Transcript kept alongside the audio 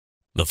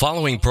The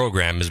following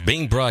program is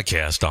being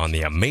broadcast on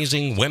the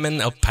Amazing Women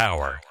of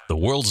Power, the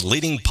world's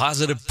leading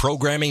positive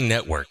programming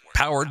network,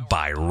 powered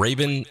by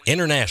Raven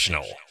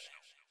International.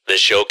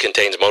 This show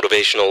contains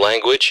motivational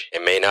language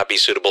and may not be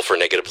suitable for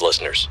negative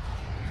listeners.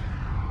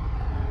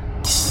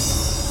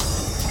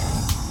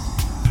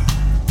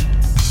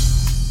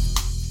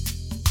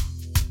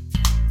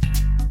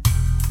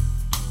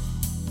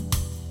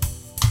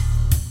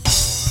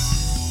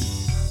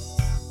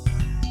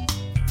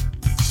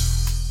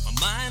 My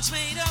mind's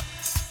made up.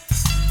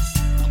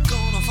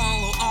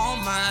 Follow all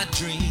my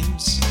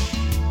dreams.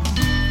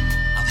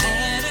 I've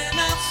had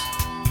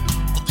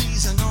enough of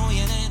these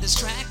annoying and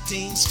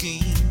distracting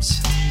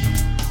schemes.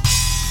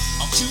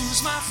 I'll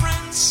choose my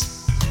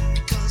friends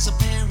because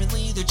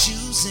apparently they're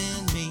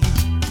choosing me.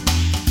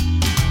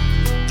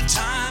 The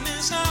time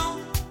is now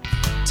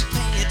to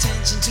pay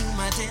attention to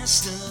my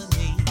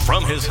destiny.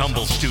 From his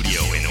humble studio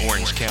in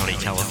Orange County,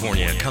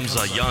 California, comes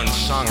a young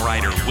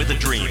songwriter with a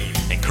dream,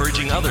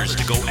 encouraging others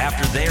to go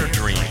after their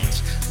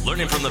dreams.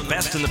 Learning from the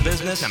best in the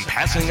business and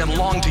passing it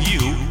along to you,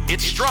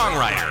 it's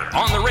StrongWriter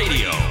on the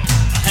radio.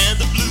 I had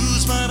the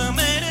blues, but I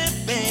made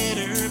it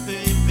better,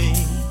 baby.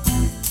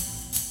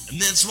 And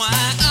that's why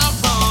I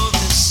wrote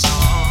this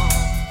song.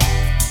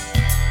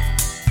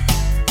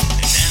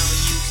 And now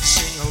you can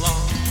sing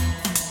along.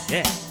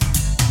 Yeah.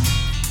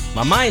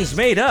 My mind's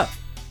made up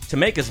to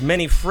make as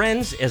many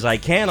friends as I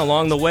can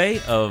along the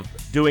way of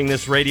doing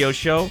this radio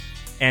show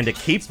and to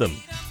keep them.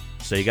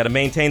 So you got to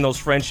maintain those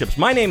friendships.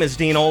 My name is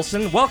Dean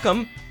Olson.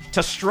 Welcome to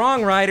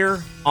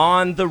StrongWriter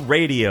on the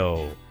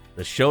radio,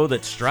 the show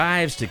that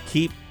strives to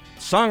keep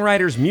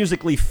songwriters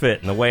musically fit.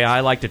 And the way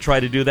I like to try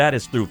to do that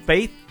is through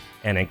faith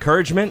and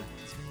encouragement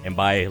and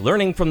by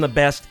learning from the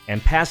best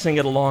and passing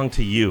it along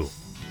to you.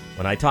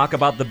 When I talk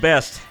about the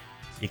best,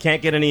 you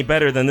can't get any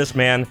better than this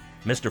man,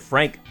 Mr.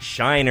 Frank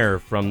Shiner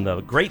from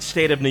the great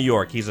state of New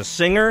York. He's a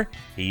singer,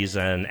 he's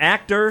an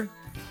actor,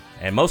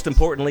 and most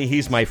importantly,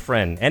 he's my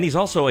friend. And he's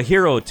also a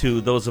hero to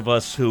those of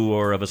us who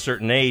are of a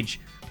certain age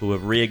who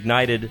have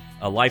reignited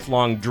a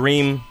lifelong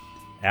dream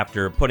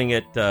after putting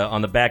it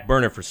on the back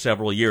burner for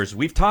several years.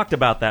 We've talked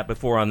about that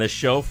before on this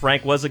show.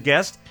 Frank was a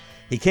guest.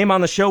 He came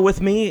on the show with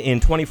me in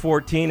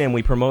 2014, and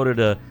we promoted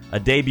a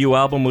debut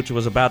album which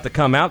was about to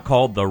come out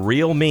called The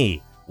Real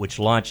Me, which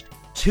launched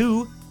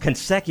 2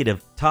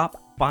 consecutive top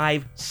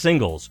 5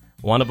 singles,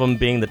 one of them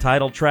being the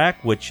title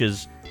track, which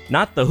is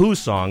not the Who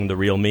song, The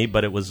Real Me,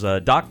 but it was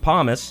Doc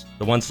Pomus,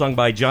 the one sung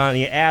by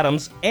Johnny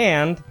Adams,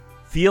 and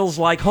Feels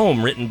Like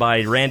Home, written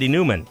by Randy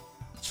Newman.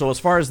 So as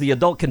far as the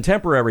adult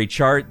contemporary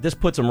chart, this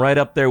puts him right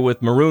up there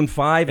with Maroon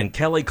 5 and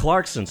Kelly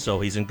Clarkson,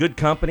 so he's in good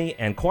company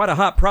and quite a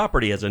hot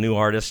property as a new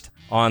artist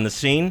on the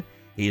scene.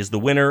 He is the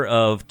winner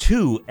of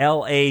 2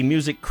 LA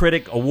Music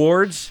Critic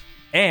Awards,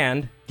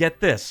 and, get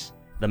this,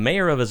 the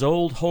mayor of his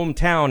old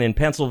hometown in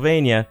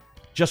Pennsylvania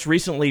just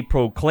recently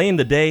proclaimed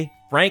the day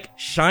Frank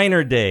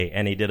Shiner Day,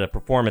 and he did a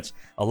performance.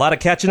 A lot of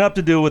catching up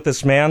to do with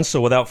this man, so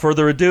without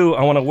further ado,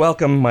 I want to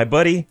welcome my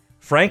buddy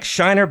Frank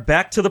Shiner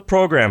back to the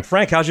program.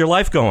 Frank, how's your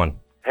life going?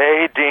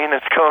 Hey, Dean,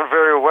 it's going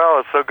very well.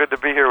 It's so good to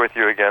be here with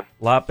you again.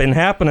 A lot been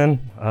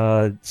happening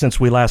since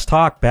we last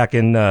talked back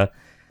in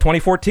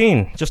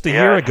 2014, just a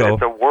year ago.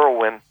 It's a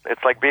whirlwind.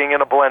 It's like being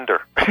in a blender.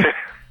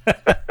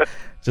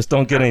 Just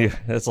don't get any...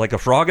 It's like a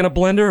frog in a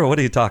blender, or what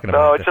are you talking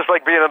about? No, it's just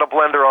like being in a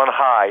blender on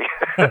high.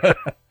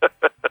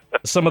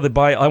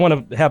 I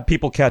want to have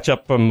people catch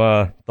up from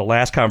the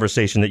last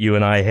conversation that you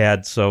and I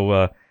had,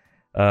 so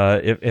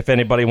if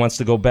anybody wants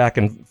to go back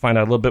and find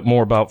out a little bit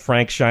more about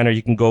Frank Shiner,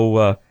 you can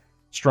go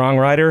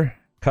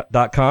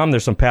StrongWriter.com.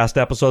 There's some past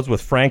episodes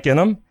with Frank in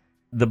them.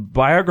 The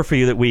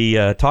biography that we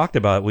talked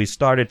about, we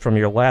started from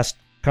your last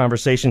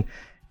conversation,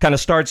 kind of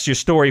starts your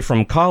story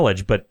from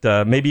college, but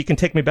maybe you can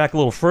take me back a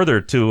little further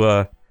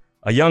to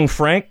a young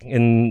Frank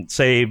in,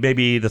 say,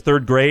 maybe the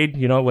 3rd grade,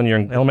 you know, when you're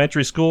in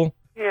elementary school.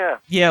 Yeah.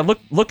 Yeah,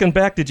 looking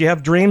back, did you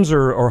have dreams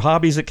or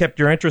hobbies that kept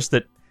your interest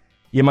that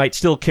you might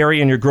still carry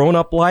in your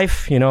grown-up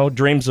life? You know,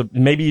 dreams of,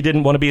 maybe you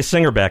didn't want to be a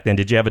singer back then.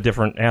 Did you have a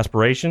different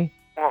aspiration?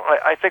 Well,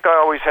 I think I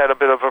always had a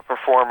bit of a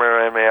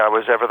performer in me. I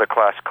was ever the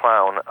class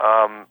clown.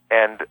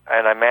 And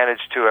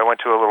I went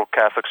to a little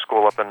Catholic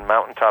school up in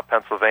Mountaintop,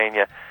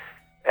 Pennsylvania,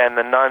 and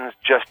the nuns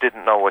just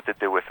didn't know what to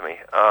do with me.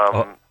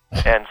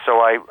 And so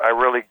I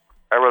really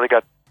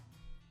got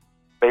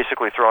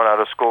basically thrown out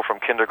of school from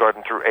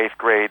kindergarten through 8th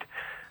grade.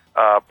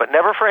 But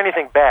never for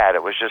anything bad.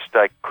 It was just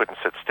I couldn't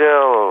sit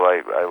still.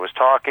 I was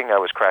talking. I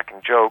was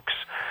cracking jokes.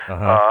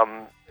 Uh-huh.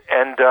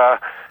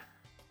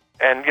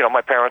 And you know,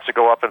 my parents would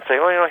go up and say,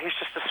 "Well, you know, he's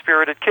just a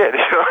spirited kid,"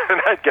 you know,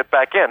 and I'd get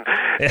back in.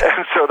 Yeah.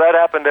 And so that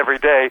happened every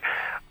day,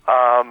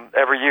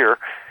 every year.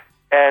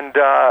 And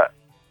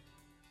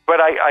but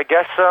I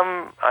guess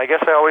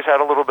I always had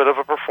a little bit of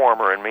a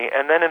performer in me.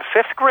 And then in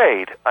 5th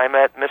grade, I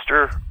met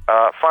Mr.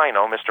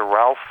 Fino, Mr.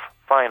 Ralph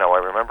Fino. I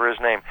remember his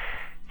name.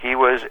 He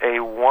was a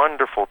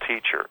wonderful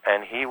teacher,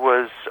 and he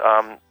was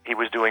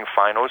doing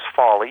Fino's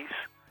Follies.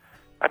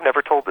 I've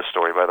never told this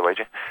story, by the way,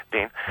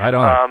 Dean. I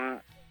don't.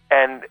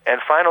 And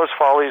Fino's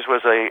Follies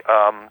was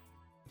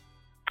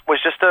was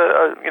just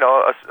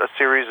a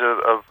series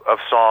of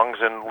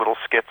songs and little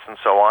skits and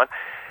so on.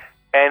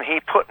 And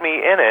he put me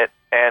in it,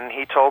 and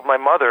he told my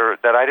mother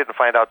that I didn't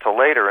find out till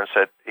later, and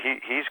said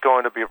he's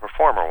going to be a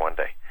performer one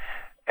day.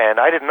 And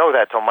I didn't know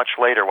that till much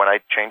later when I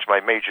changed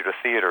my major to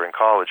theater in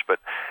college. But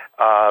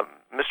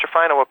Mr.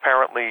 Fino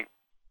apparently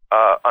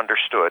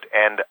understood,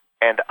 and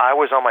I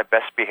was on my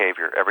best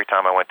behavior every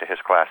time I went to his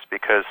class,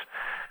 because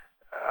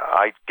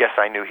I guess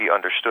I knew he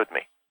understood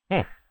me.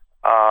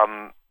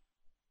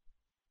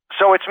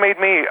 So it's made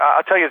me,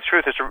 I'll tell you the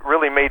truth, it's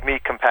really made me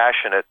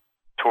compassionate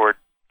toward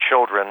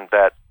children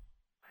that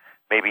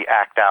maybe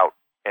act out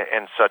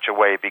in such a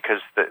way, because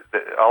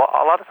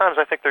a lot of times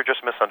I think they're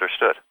just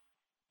misunderstood.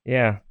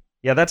 Yeah,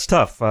 that's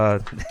tough.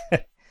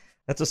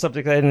 That's a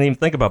subject I didn't even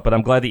think about, but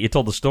I'm glad that you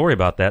told the story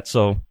about that.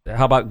 So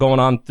how about going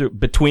on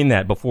between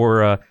that,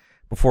 before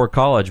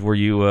college? Were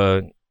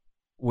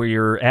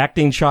your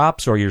acting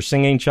chops or your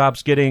singing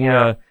chops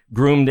getting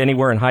groomed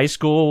anywhere in high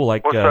school?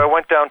 So I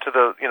went down to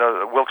the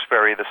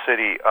Wilkes-Barre, the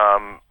city,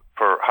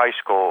 for high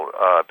school,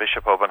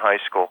 Bishop Hoban High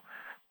School,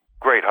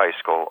 great high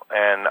school,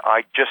 and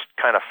I just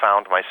kind of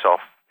found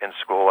myself in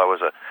school. I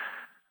was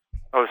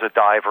a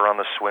diver on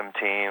the swim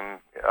team,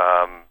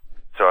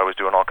 so I was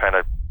doing all kind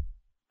of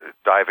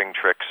diving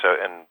tricks,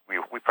 and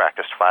we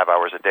practiced 5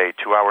 hours a day,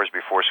 2 hours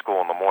before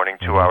school in the morning,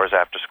 2 hours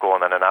after school,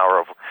 and then an hour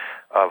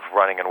of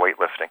running and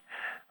weightlifting,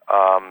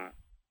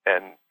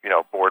 and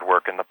board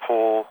work in the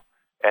pool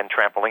and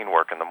trampoline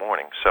work in the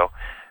morning. So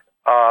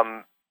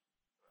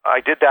I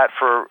did that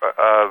for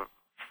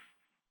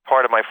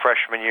part of my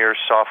freshman year,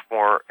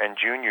 sophomore, and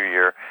junior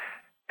year,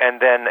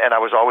 and I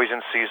was always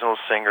in seasonal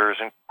singers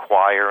and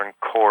choir and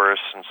chorus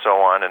and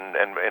so on, and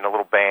in a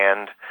little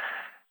band.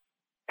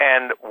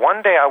 And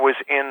one day I was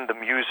in the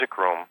music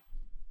room,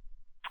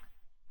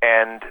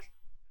 and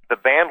the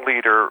band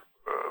leader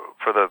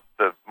for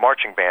the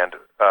marching band,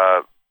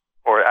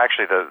 or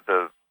actually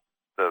the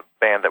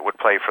band that would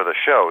play for the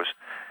shows,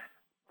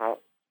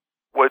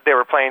 they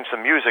were playing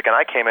some music, and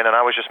I came in and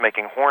I was just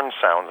making horn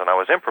sounds and I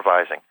was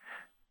improvising.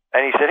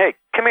 And he said, "Hey,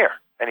 come here."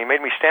 And he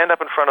made me stand up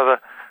in front of the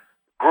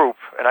group,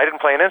 and I didn't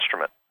play an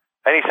instrument.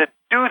 And he said,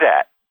 "Do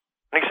that."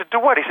 And he said, "Do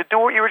what?" He said, "Do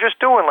what you were just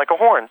doing, like a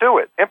horn. Do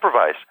it.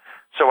 Improvise."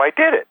 So I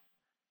did it.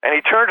 And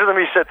he turned to them,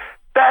 he said,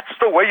 "That's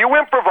the way you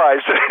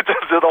improvise,"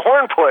 to the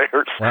horn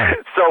players. Wow.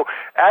 So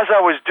as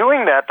I was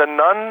doing that, the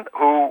nun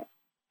who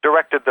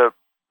directed the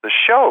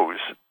shows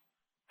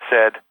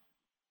said,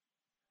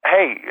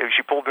 "Hey,"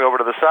 she pulled me over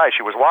to the side.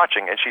 She was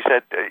watching, and she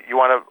said, "You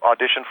want to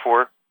audition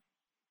for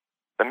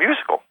the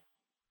musical?"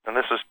 And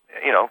this was,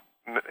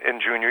 in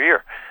junior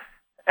year.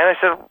 And I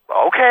said,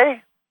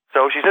 "Okay."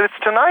 So she said, "It's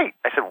tonight."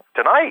 I said,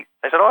 "Tonight?"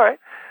 I said, "All right."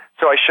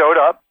 So I showed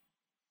up,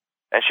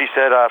 and she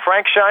said,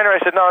 "Frank Shiner?" I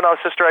said, No,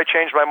 sister, I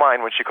changed my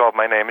mind when she called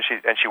my name,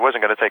 and she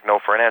wasn't going to take no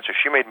for an answer.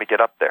 She made me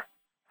get up there.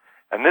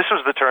 And this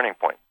was the turning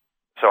point.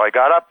 So I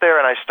got up there,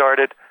 and I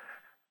started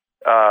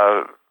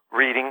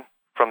reading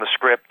from the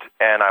script,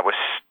 and I was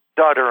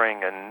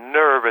stuttering and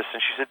nervous,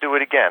 and she said, "Do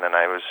it again." And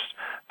I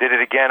did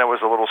it again. It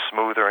was a little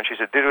smoother, and she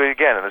said, "Do it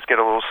again, and let's get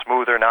a little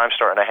smoother." Now I'm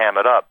starting to ham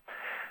it up.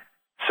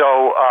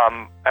 So,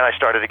 and I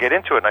started to get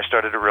into it, and I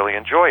started to really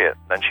enjoy it.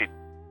 Then she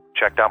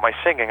checked out my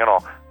singing and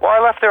all. Well, I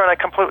left there, and I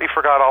completely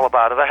forgot all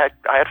about it.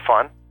 I had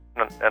fun,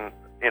 and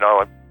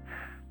I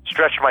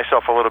stretched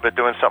myself a little bit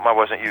doing something I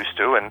wasn't used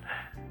to, and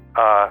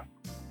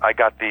I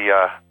got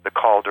the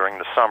call during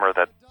the summer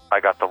that I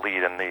got the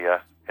lead in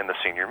the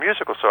senior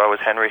musical. So I was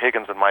Henry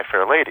Higgins in My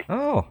Fair Lady.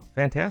 Oh,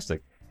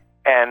 fantastic.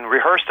 And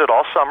rehearsed it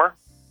all summer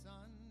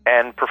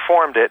and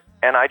performed it.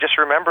 And I just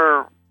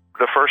remember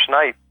the first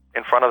night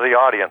in front of the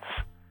audience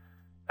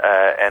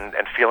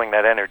and feeling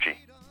that energy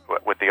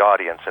with the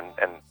audience. And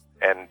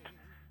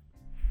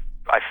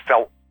I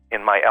felt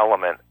in my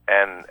element,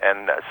 and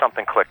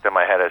something clicked in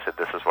my head. I said,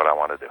 "This is what I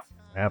want to do."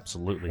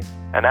 Absolutely.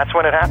 And that's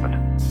when it happened.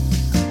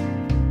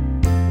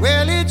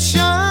 Well, it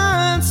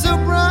shines so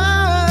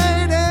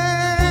bright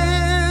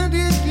and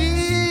it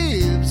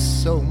gives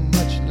so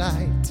much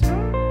light,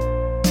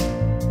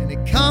 and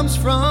it comes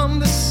from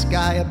the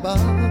sky above.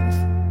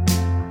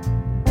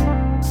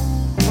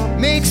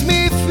 Makes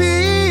me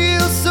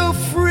feel so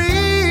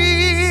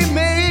free,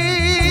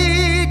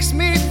 makes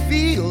me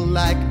feel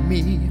like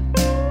me,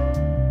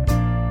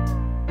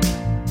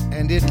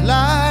 and it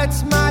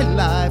lights my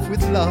life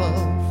with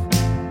love.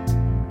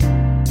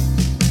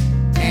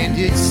 And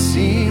it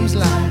seems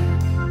like,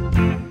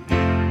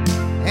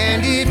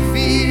 and it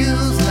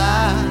feels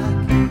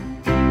like,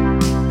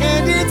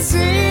 and it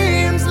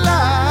seems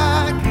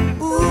like,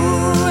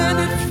 ooh, and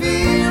it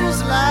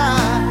feels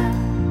like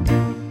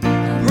a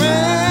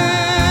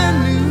brand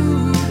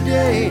new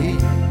day,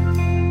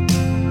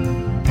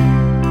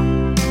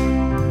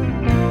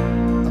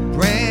 a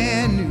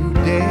brand new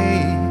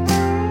day,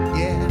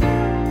 yeah.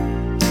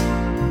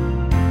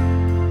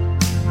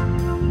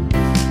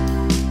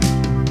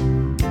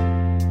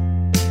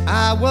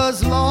 I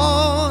was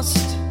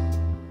lost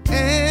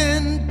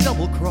and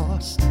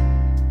double-crossed,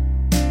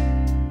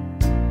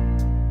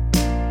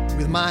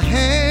 with my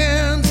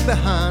hands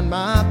behind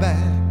my back.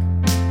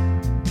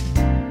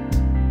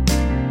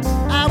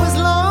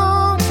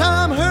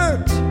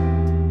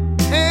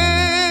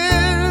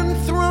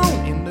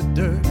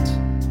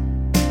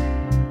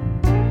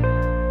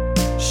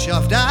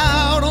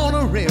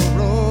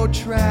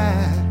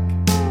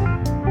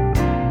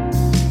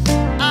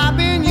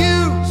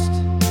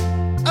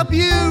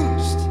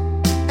 abused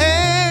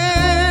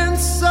and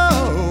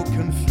so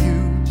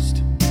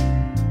confused,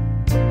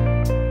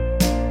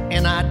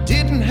 and I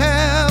didn't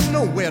have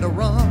nowhere to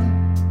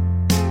run.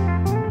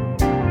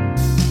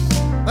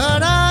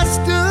 But I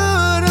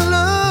stood and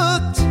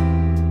looked,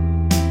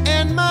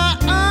 and my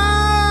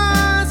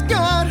eyes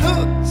got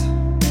hooked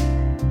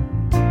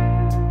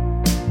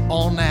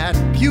on that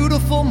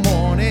beautiful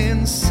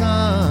morning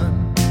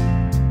sun.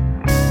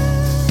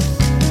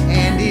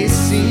 And it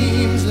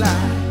seems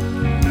like,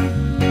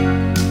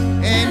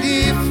 and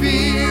it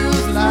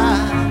feels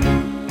like,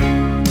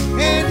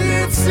 and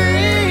it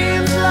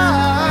seems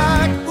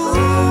like,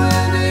 ooh,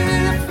 and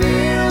it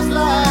feels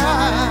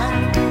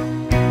like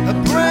a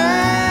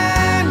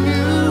brand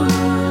new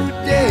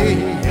day.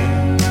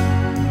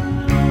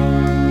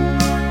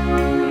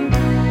 A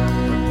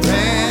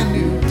brand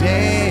new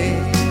day.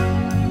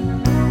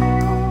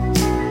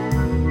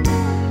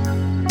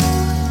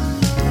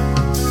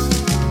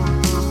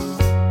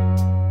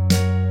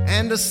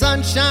 And the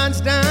sun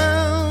shines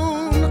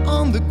down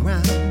on the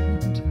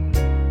ground,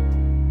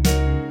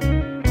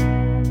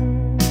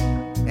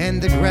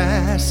 and the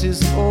grass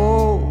is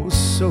oh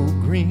so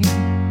green,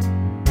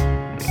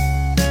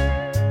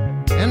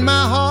 and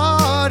my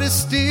heart is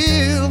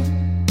still,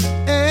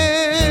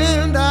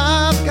 and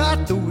I've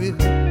got the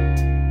will,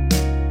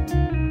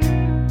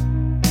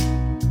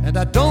 and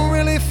I don't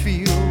really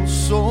feel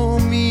so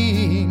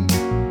mean.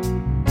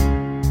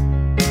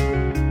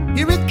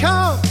 Here it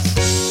comes.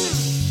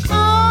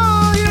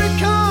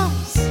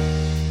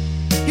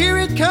 Here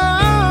it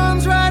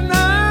comes right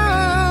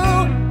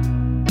now,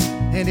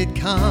 and it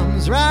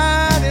comes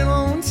right in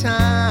on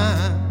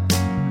time.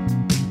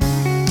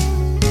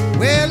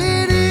 Well,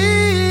 it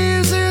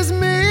eases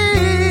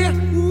me,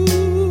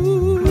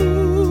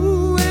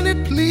 ooh, and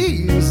it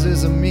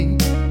pleases me,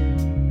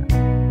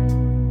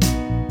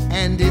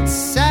 and it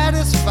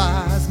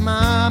satisfies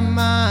my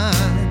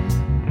mind,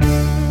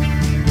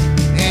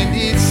 and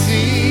it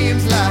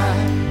seems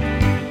like,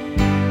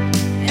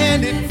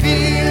 and it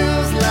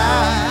feels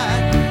like,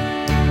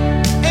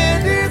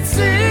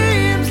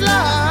 seems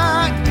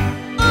like,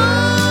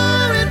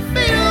 oh, it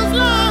feels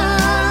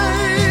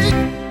like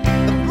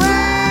a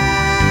brand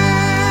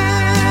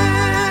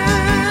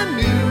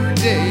new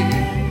day.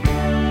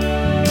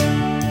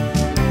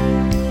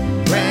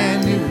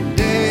 Brand new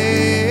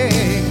day.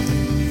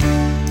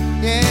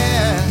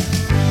 Yeah.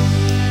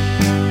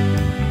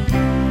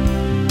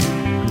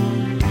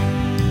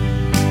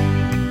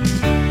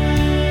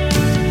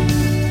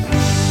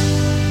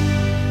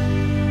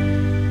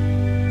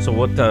 So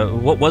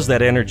what was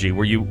that energy?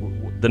 Were you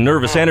the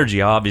nervous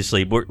energy?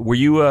 Obviously, were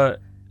you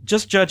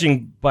just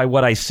judging by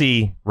what I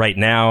see right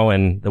now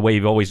and the way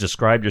you've always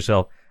described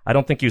yourself? I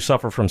don't think you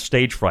suffer from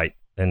stage fright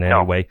in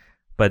any way.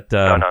 But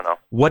no.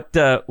 What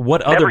other?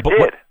 Never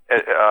did.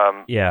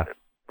 Yeah.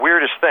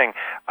 Weirdest thing.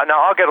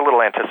 Now I'll get a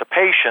little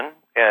anticipation,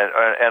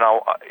 and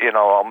I'll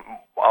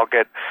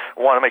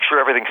want to make sure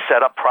everything's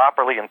set up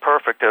properly and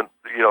perfect, and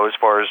as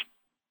far as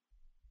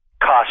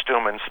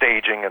costume and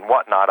staging and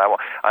whatnot.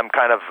 I'm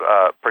kind of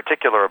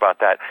particular about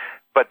that.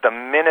 But the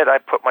minute I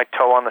put my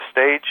toe on the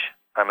stage,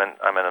 I'm in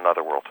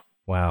another world.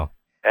 Wow.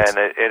 And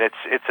it's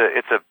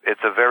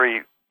a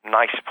very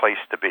nice place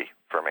to be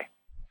for me.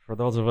 For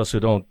those of us who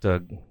don't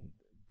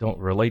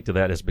relate to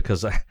that, is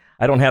because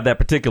I don't have that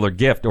particular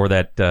gift or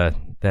that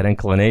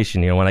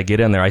inclination. When I get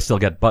in there, I still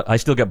get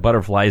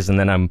butterflies, and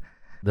then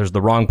there's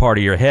the wrong part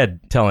of your head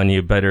telling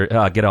you better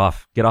get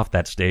off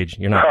that stage.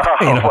 You're not.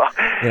 Well,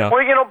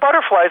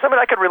 butterflies. I mean,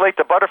 I could relate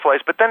to butterflies,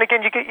 but then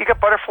again, you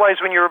get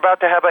butterflies when you're about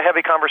to have a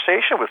heavy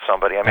conversation with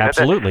somebody. I mean,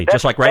 absolutely,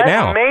 just like right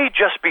now. That may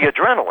just be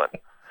adrenaline.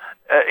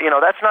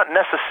 That's not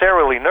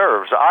necessarily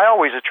nerves. I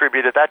always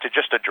attributed that to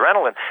just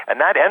adrenaline,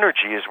 and that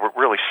energy is what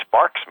really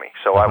sparks me.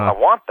 So I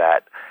want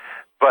that,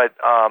 but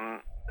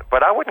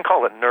I wouldn't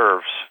call it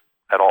nerves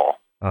at all.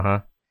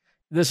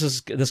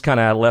 This kind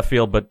of left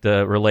field, but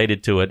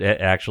related to it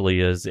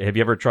actually is. Have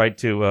you ever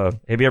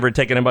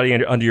taken anybody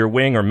under your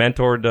wing or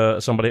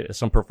mentored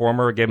some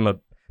performer, or gave them a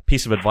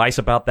piece of advice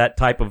about that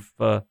type of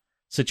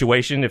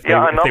situation? If they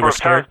were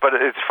scared? Times, but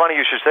it's funny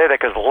you should say that,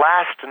 because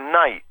last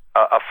night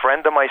a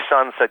friend of my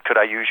son said, "Could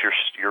I use your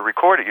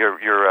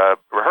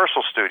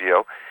rehearsal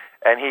studio?"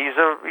 And he's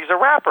a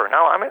rapper.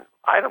 Now, I mean,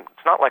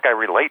 it's not like I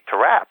relate to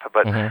rap,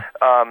 but I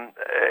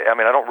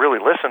don't really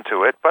listen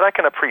to it, but I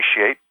can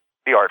appreciate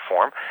the art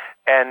form.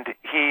 And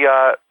he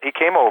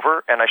came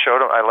over, and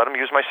I let him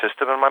use my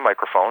system and my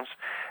microphones,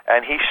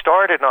 and he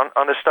started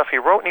on the stuff he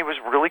wrote, and he was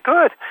really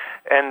good.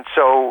 And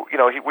so,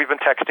 we've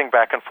been texting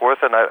back and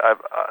forth, and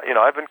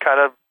I've been kind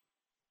of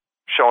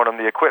showing him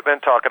the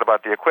equipment, talking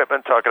about,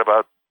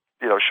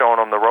 showing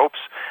him the ropes,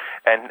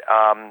 and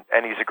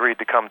he's agreed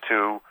to come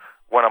to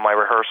one of my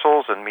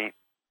rehearsals and meet,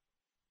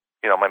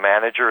 my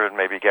manager and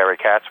maybe Gary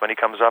Katz when he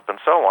comes up, and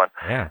so on,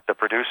 the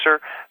producer.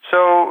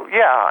 So,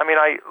 yeah, I mean,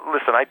 I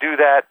do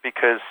that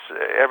because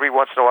every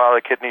once in a while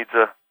a kid needs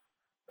a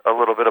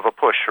little bit of a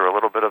push or a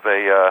little bit of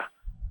a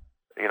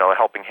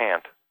helping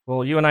hand.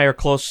 Well, you and I are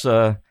close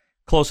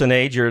in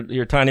age.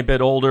 You're a tiny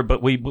bit older,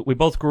 but we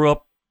both grew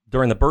up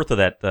during the birth of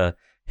that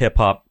hip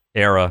hop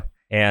era.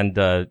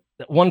 And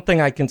one thing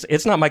I can say,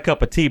 it's not my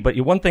cup of tea, but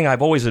one thing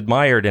I've always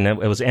admired and I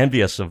was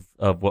envious of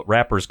what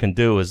rappers can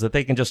do is that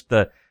they can just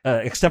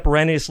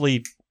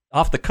extemporaneously,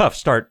 off the cuff,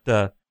 start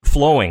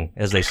flowing,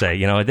 as they say.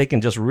 They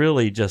can just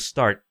really just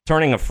start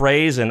turning a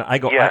phrase, and I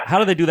go, how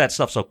do they do that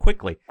stuff so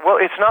quickly? Well,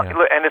 it's not,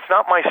 and it's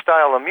not my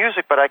style of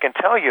music, but I can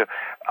tell you,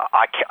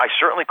 I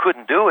certainly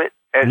couldn't do it.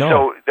 And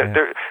so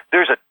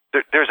there's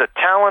a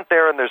talent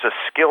there, and there's a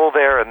skill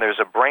there, and there's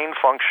a brain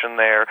function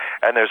there,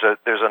 and there's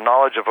a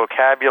knowledge of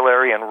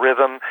vocabulary and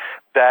rhythm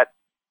that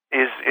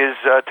is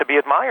to be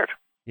admired.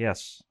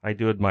 Yes, I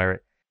do admire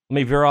it. Let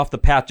me veer off the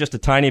path just a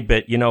tiny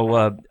bit.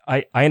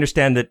 I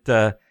understand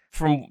that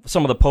from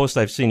some of the posts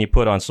I've seen you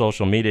put on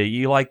social media,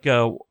 you like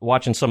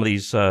watching some of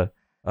these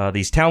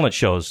talent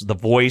shows. The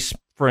Voice,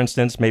 for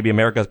instance, maybe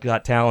America's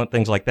Got Talent,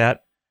 things like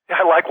that.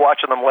 I like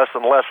watching them less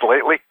and less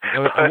lately.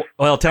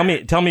 Well, tell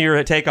me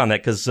your take on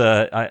that, because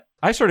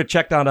I sort of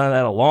checked out on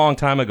that a long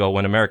time ago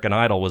when American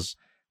Idol was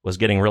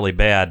getting really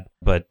bad.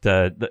 But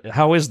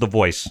how is The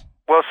Voice?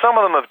 Well, some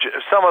of them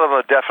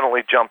have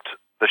definitely jumped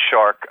the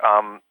shark.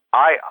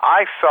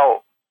 I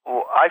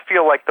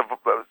feel like the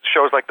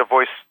shows like The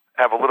Voice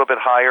have a little bit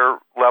higher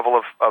level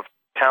of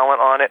talent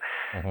on it,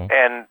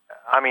 and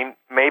I mean,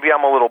 maybe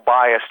I'm a little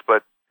biased,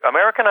 but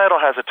American Idol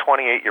has a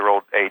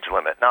 28-year-old age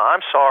limit. Now,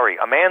 I'm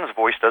sorry, a man's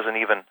voice doesn't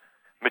even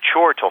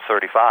mature till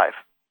 35.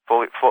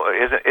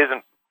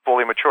 Isn't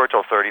fully mature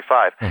till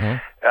 35.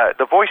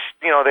 The Voice,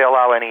 they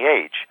allow any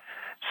age.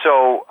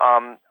 So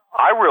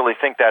I really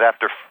think that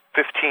after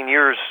 15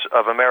 years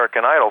of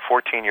American Idol,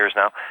 14 years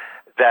now,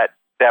 that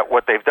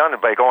what they've done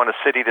by going to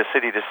city to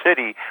city to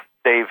city,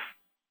 they've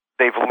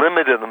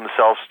limited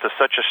themselves to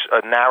such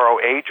a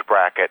narrow age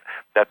bracket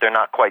that they're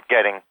not quite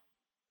getting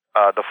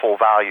the full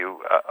value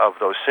of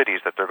those cities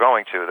that they're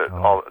going to,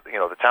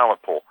 the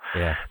talent pool.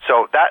 Yeah.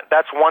 So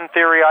that's one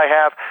theory I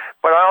have,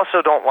 but I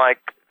also don't like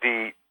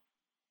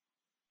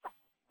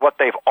what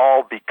they've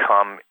all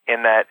become,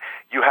 in that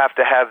you have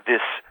to have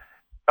this.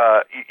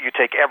 You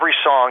take every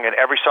song, and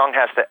every song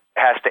has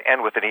to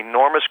end with an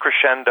enormous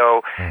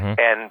crescendo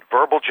and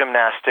verbal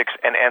gymnastics,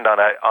 and end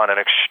on an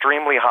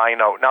extremely high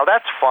note. Now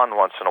that's fun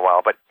once in a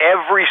while, but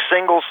every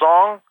single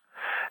song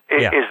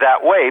is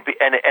that way.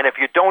 And if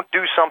you don't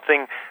do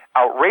something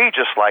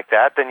outrageous like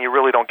that, then you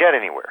really don't get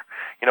anywhere.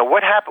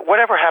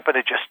 Whatever happened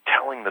to just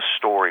telling the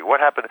story? What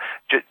happened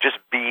to just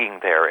being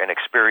there and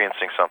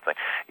experiencing something?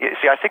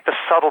 See, I think the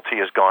subtlety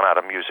has gone out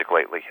of music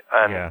lately.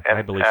 And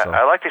I believe so.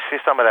 I'd like to see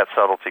some of that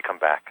subtlety come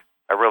back.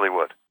 I really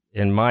would.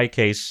 In my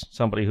case,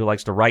 somebody who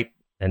likes to write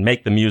and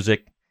make the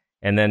music,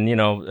 and then,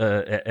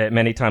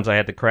 many times I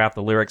had to craft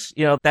the lyrics,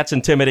 that's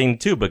intimidating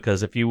too,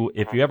 because if you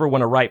ever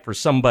want to write for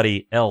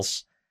somebody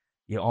else,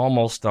 you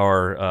almost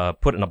are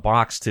put in a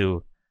box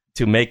to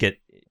make it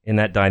in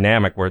that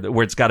dynamic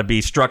where it's got to be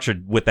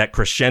structured with that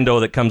crescendo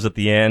that comes at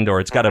the end, or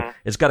it's got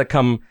to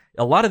come.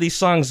 A lot of these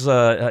songs,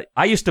 I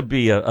used to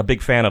be a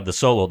big fan of the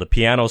solo, the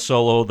piano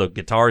solo, the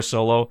guitar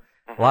solo.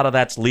 A lot of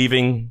that's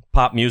leaving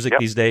pop music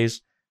these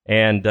days,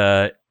 and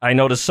I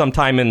noticed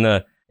sometime in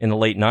the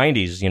late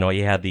 '90s,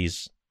 you had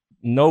these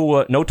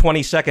no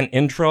 20-second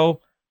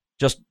intro,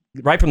 just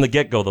right from the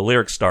get go, the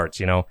lyric starts,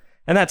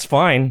 and that's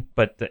fine,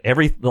 but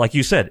like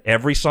you said,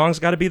 every song's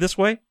got to be this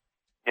way.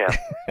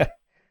 Yeah.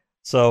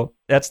 So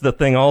that's the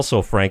thing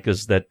also, Frank,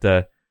 is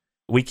that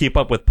we keep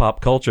up with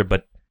pop culture,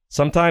 but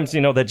sometimes,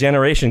 that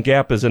generation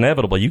gap is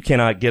inevitable. You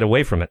cannot get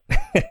away from it.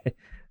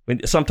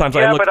 Sometimes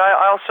I look... but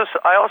I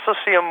also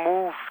see a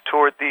move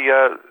toward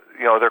the,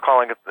 they're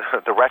calling it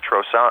the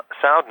retro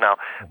sound now,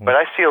 but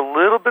I see a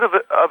little bit of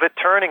it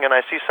turning, and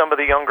I see some of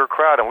the younger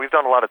crowd, and we've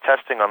done a lot of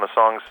testing on the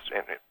songs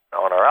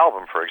on our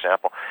album, for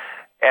example,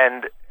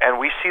 and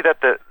we see that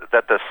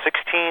the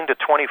 16 to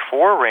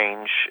 24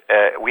 range,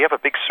 we have a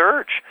big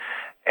surge.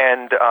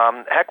 And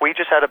heck, we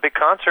just had a big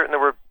concert, and there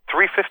were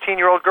 3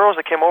 15-year-old girls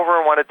that came over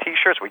and wanted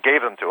T-shirts. We gave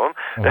them to them.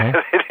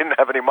 They didn't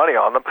have any money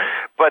on them,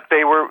 but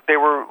they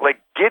were like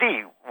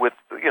giddy with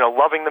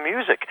loving the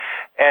music.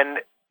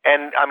 And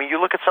I mean, you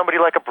look at somebody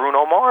like a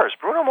Bruno Mars.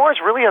 Bruno Mars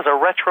really has a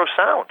retro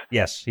sound.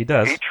 Yes, he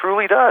does. He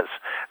truly does.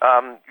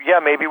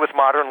 Maybe with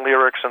modern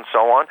lyrics and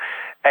so on.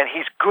 And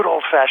he's good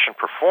old-fashioned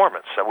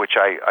performance, which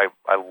I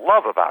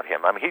love about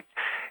him. I mean,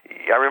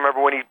 I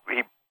remember when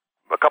he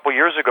a couple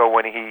years ago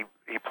when he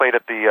played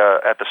at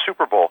the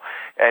Super Bowl,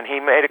 and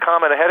he made a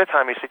comment ahead of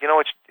time. He said,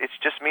 it's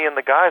just me and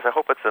the guys. I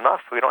hope it's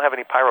enough. We don't have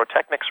any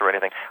pyrotechnics or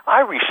anything.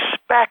 I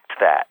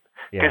respect that,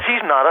 because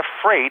he's not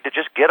afraid to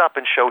just get up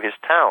and show his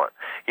talent.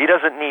 He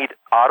doesn't need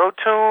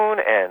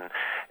auto-tune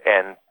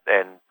and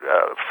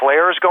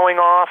flares going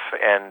off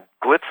and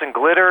glitz and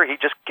glitter. He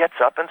just gets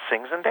up and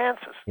sings and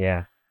dances.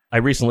 Yeah. I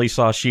recently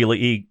saw Sheila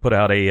E. put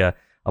out a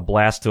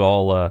blast to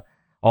all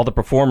the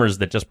performers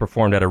that just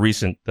performed at a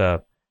recent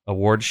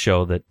awards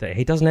show that,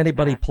 hey, doesn't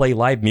anybody play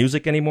live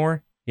music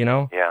anymore?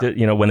 Yeah.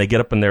 When they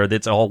get up in there,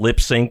 it's all lip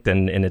synced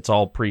and it's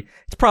all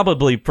it's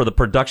probably for the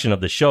production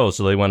of the show,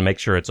 so they want to make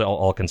sure it's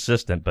all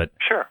consistent. But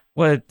sure.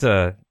 But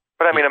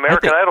I mean,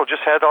 American Idol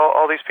just had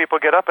all these people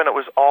get up, and it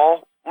was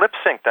all lip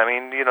synced. I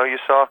mean, you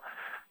saw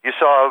you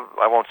saw,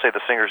 I won't say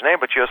the singer's name,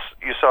 but you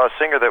saw a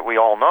singer that we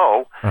all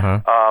know,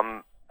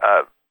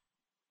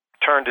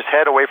 turned his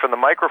head away from the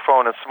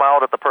microphone and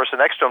smiled at the person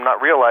next to him, not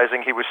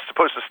realizing he was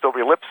supposed to still be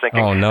lip syncing.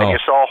 Oh, no. And you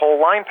saw a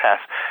whole line pass.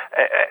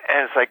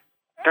 And it's like,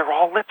 they're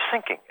all lip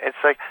syncing. It's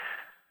like,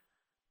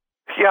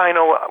 yeah, I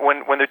know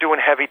when they're doing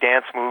heavy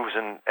dance moves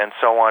and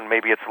so on,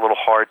 maybe it's a little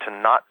hard to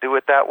not do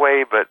it that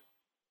way, but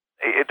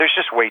there's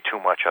just way too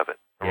much of it.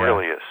 It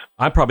really is.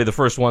 I'm probably the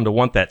first one to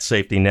want that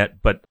safety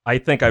net, but I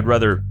think I'd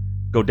rather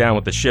go down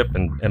with the ship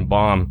and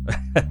bomb,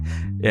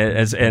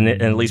 and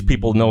at least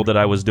people know that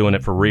I was doing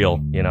it for real,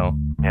 you know?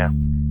 Yeah.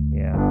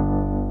 Yeah.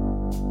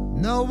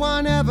 No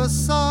one ever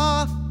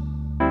saw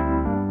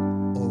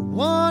or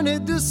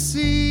wanted to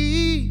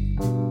see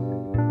the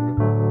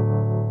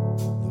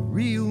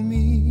real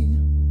me.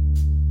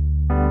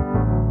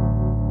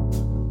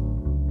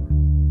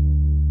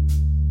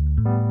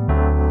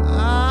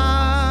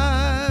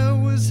 I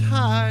was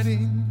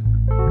hiding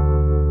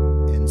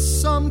and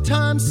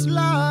sometimes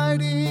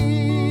sliding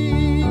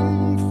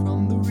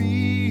from the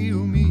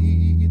real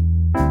me.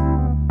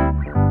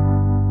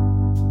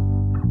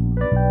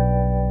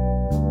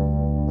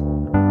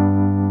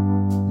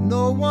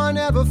 No one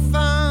ever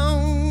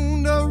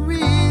found a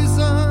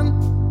reason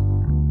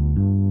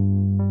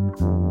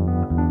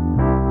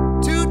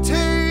to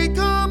take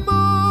a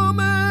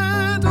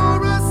moment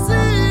or a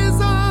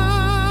season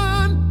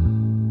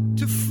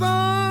to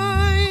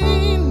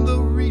find the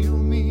real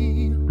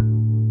me.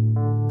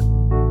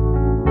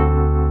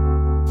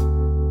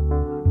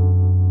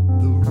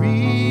 The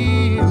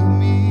real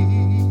me.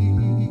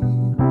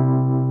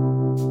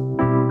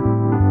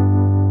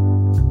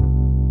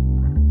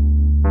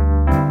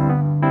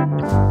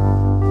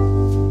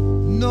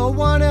 No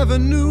one ever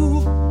knew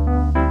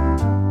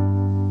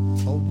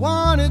or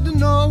wanted to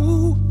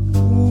know the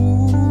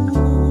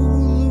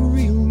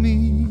real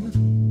me.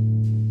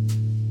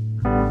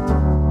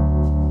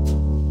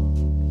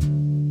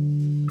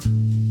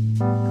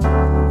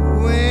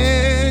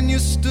 When you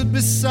stood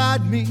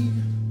beside me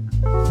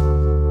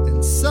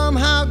and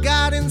somehow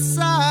got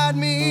inside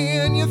me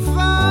and you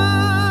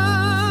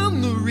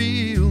found the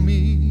real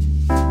me.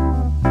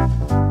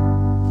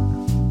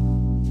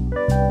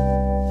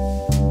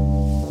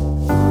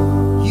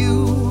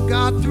 You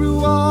got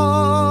through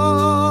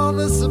all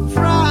the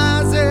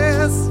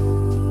surprises,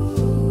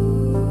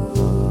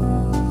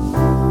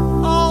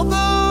 all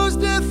those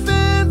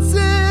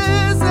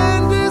defenses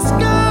and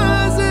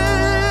disguises,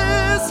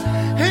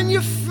 and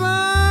you found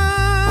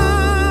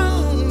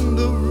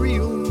the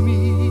real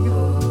me.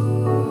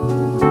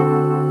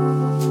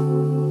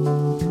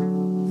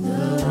 The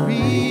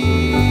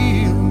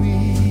real me.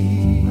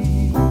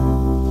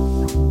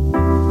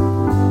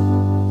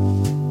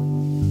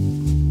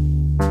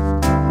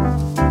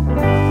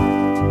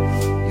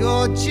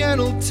 Your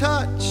gentle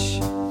touch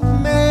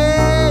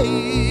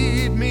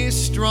made me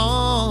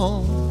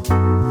strong,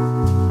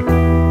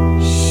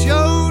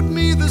 showed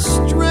me the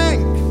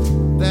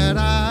strength that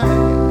I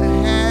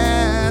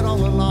had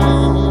all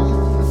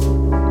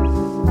along,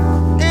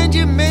 and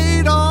you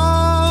made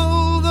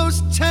all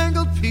those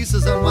tangled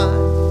pieces unwind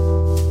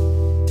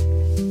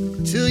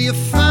till you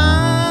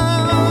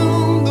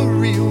found the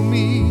real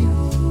me.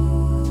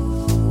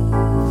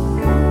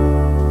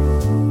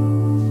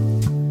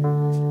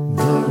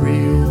 The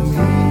real me.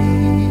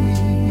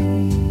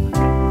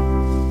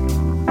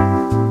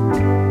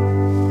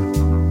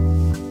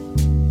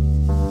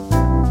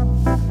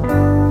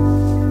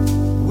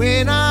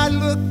 When I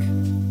look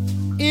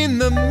in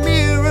the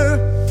mirror,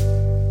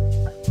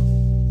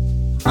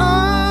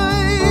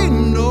 I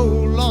no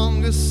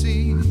longer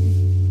see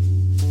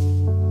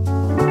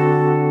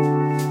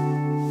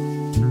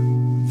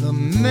the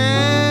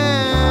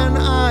man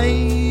I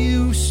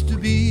used to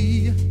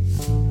be.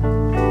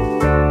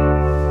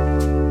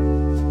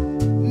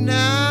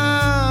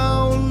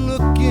 Now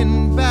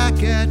looking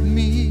back at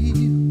me,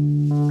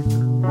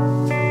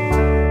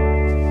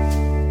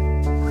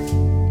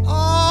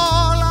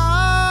 all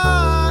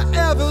I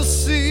ever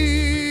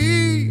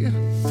see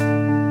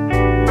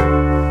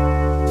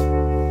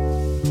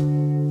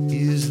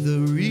is the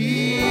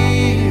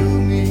real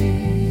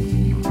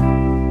me.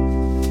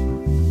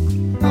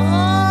 All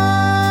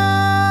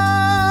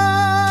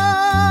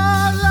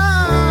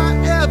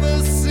I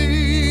ever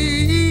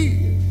see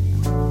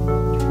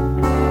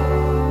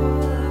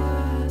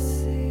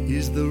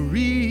is the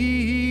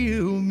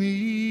real me.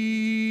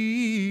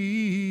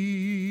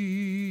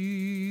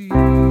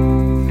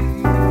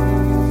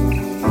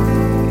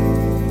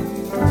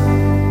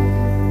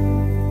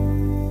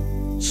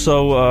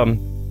 So,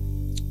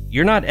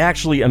 you're not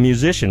actually a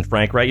musician,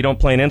 Frank, right? You don't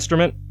play an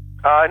instrument?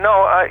 No,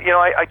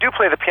 I do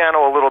play the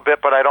piano a little bit,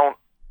 but I don't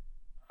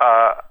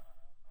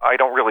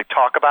really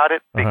talk about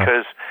it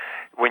because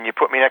when you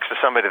put me next to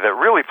somebody that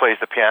really plays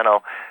the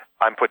piano,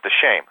 I'm put to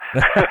shame.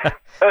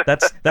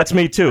 That's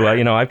me too.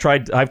 I've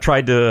tried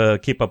to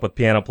keep up with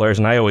piano players,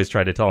 and I always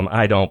try to tell them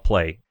I don't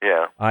play.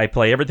 Yeah. I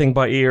play everything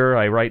by ear.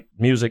 I write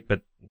music,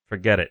 but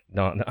forget it.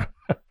 No.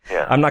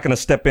 Yeah. I'm not going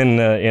to step in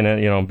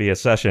be a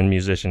session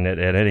musician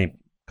at any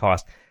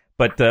cost.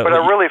 But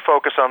I really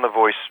focus on the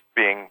voice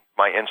being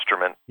my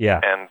instrument.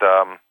 Yeah. And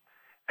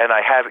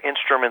I have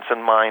instruments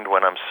in mind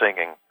when I'm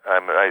singing.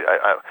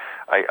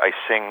 I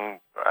sing.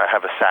 I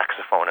have a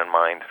saxophone in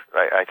mind.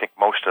 I think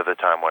most of the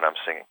time when I'm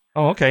singing.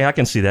 Oh, okay. I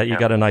can see that. You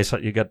got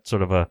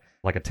sort of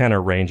like a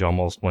tenor range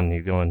almost when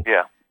you go in.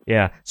 Yeah.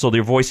 Yeah. So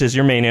your voice is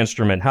your main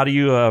instrument. How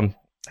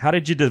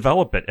did you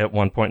develop it at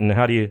one point, and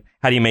how do you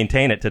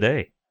maintain it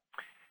today?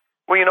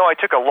 Well, I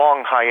took a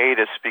long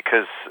hiatus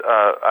because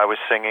I was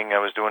singing. I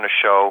was doing a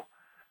show.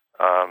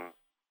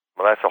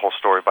 Well, that's a whole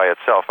story by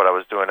itself. But I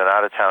was doing an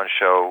out-of-town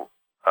show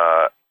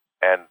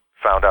and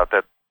found out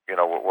that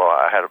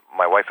I had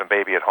my wife and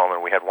baby at home,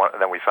 and we had one.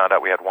 And then we found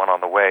out we had one on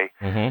the way.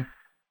 Mm-hmm.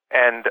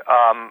 And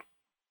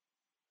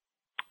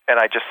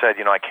I just said,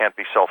 I can't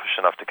be selfish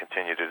enough to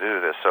continue to do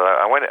this. So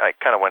I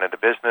kind of went into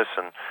business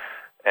and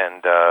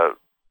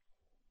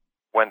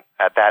went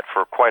at that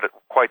for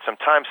quite some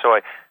time. So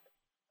I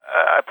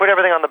put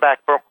everything on the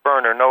back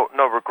burner,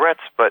 no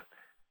regrets. But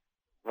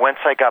once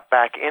I got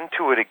back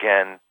into it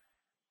again,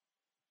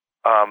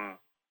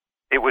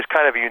 it was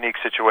kind of a unique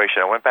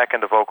situation. I went back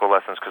into vocal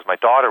lessons because my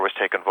daughter was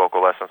taking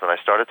vocal lessons, and I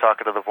started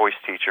talking to the voice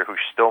teacher,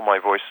 who's still my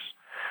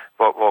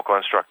vocal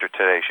instructor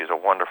today. She's a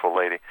wonderful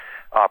lady,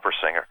 opera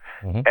singer.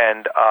 Mm-hmm.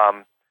 And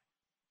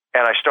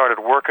I started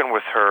working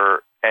with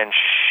her, and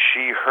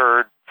she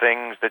heard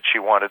things that she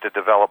wanted to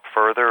develop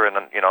further,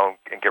 and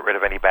get rid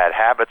of any bad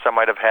habits I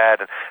might have had,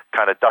 and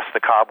kind of dust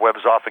the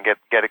cobwebs off and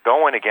get it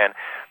going again.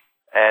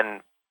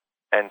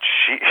 And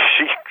she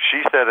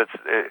said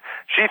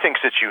she thinks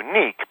it's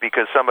unique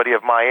because somebody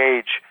of my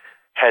age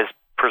has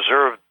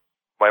preserved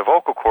my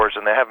vocal cords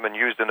and they haven't been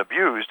used and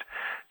abused.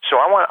 So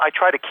I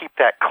try to keep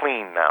that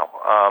clean now,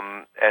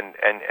 and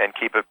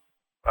keep it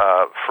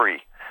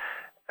free,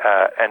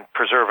 and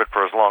preserve it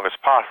for as long as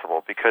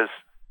possible. Because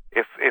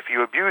if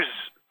you abuse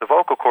the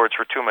vocal cords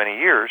for too many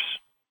years,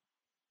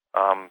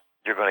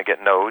 you're going to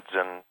get nodes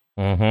and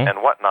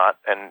whatnot,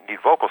 and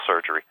need vocal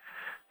surgery.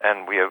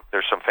 And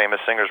there's some famous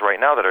singers right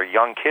now that are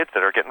young kids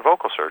that are getting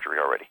vocal surgery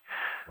already.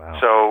 Wow.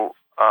 So,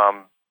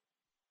 I'm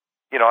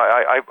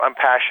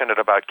passionate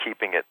about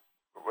keeping it.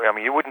 I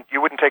mean, you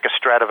wouldn't take a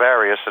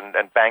Stradivarius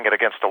and bang it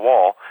against a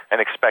wall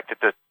and expect it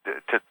to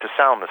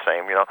sound the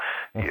same.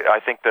 I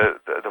think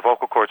the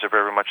vocal cords are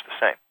very much the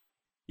same.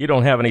 You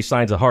don't have any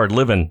signs of hard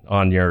living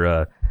on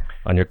your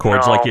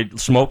cords, No. like you're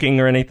smoking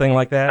or anything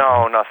like that?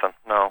 No, nothing.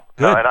 No.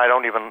 Good. No, and I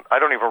don't even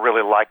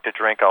really like to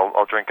drink.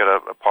 I'll drink at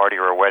a party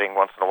or a wedding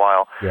once in a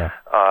while. Yeah.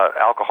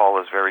 Alcohol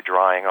is very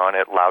drying on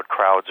it. Loud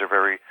crowds are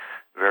very,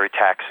 very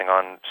taxing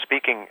on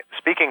speaking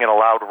in a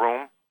loud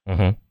room.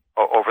 Mm-hmm.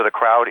 Over the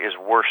crowd is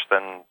worse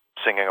than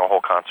singing a whole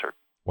concert.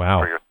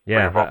 Wow. For your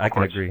I can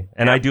cords. agree.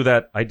 And I do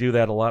that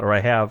a lot, or I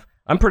have.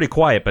 I'm pretty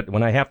quiet, but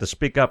when I have to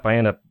speak up, I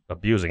end up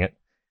abusing it.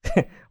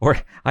 Or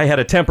I had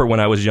a temper when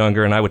I was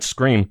younger, and I would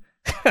scream.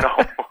 No.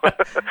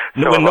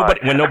 when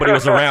nobody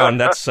was around.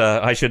 That's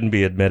I shouldn't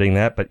be admitting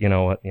that, but you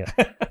know what? Yeah.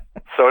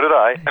 So did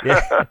I.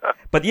 Yeah.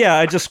 But yeah,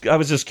 I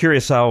was just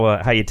curious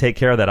how you take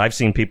care of that. I've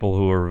seen people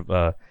who are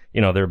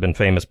there have been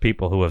famous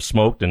people who have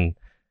smoked and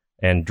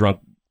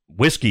drunk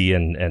whiskey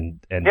and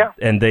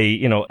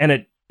they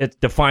and it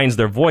defines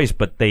their voice,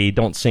 but they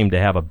don't seem to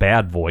have a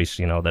bad voice,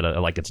 that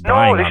like it's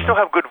dying. No, they still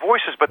have good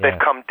voices, but they've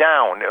come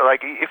down.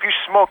 Like if you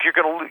smoke, you're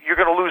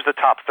gonna lose the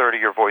top third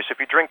of your voice. If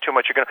you drink too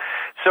much, you're gonna.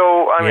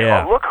 So I mean,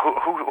 look,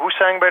 who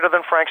sang better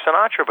than Frank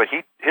Sinatra? But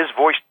his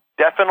voice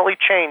definitely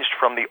changed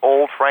from the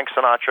old Frank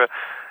Sinatra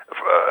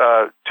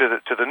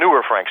to the newer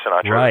Frank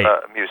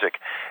Sinatra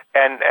music,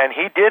 and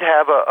he did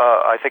have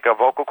I think a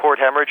vocal cord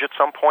hemorrhage at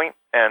some point,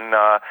 and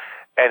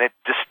it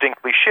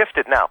distinctly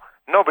shifted. Now,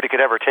 nobody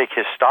could ever take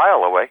his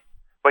style away,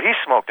 but he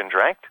smoked and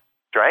drank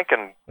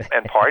and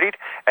partied,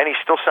 and he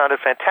still sounded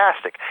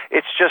fantastic.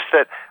 It's just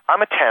that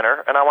I'm a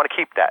tenor, and I want to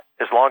keep that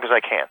as long as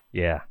I can.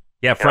 Yeah.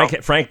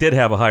 Frank did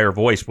have a higher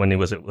voice when he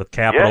was with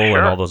Capitol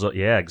and all those.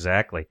 Yeah,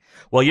 exactly.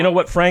 Well, you know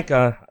what, Frank?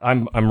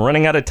 I'm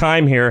running out of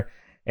time here,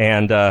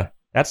 and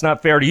that's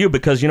not fair to you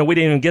because we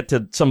didn't even get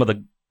to some of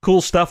the cool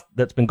stuff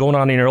that's been going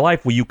on in your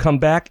life. Will you come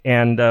back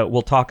and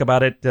we'll talk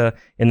about it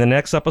in the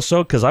next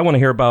episode? Because I want to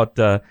hear about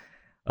the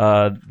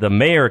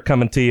mayor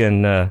coming to you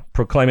and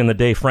proclaiming the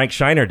day Frank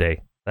Shiner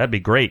Day. That'd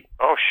be great.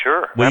 Oh,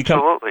 sure. Will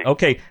Absolutely.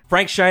 Okay.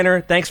 Frank Shiner,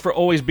 thanks for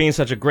always being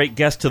such a great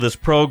guest to this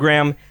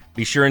program.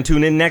 Be sure and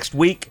tune in next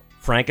week.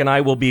 Frank and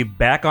I will be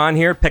back on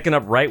here, picking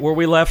up right where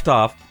we left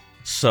off.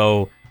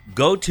 So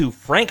go to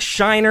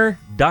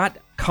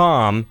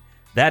frankshiner.com.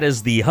 That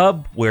is the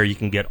hub where you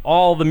can get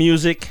all the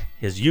music.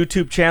 His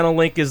YouTube channel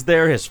link is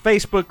there. His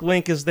Facebook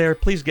link is there.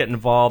 Please get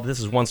involved. This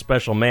is one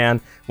special man,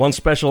 one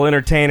special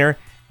entertainer,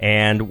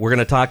 and we're going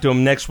to talk to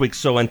him next week.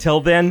 So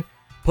until then,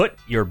 put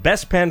your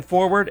best pen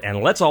forward,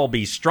 and let's all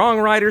be strong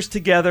writers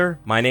together.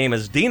 My name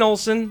is Dean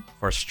Olson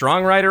for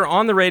StrongWriter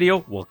on the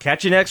radio. We'll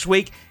catch you next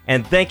week,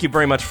 and thank you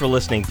very much for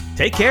listening.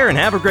 Take care and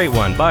have a great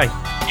one. Bye.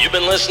 You've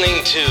been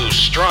listening to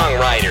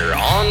StrongWriter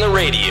on the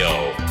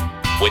radio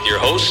with your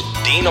host,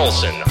 Dean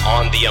Olson,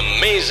 on the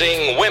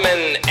amazing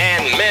Women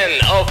and Men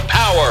of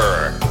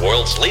Power.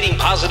 world's leading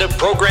positive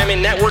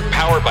programming network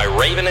powered by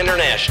Raven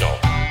International.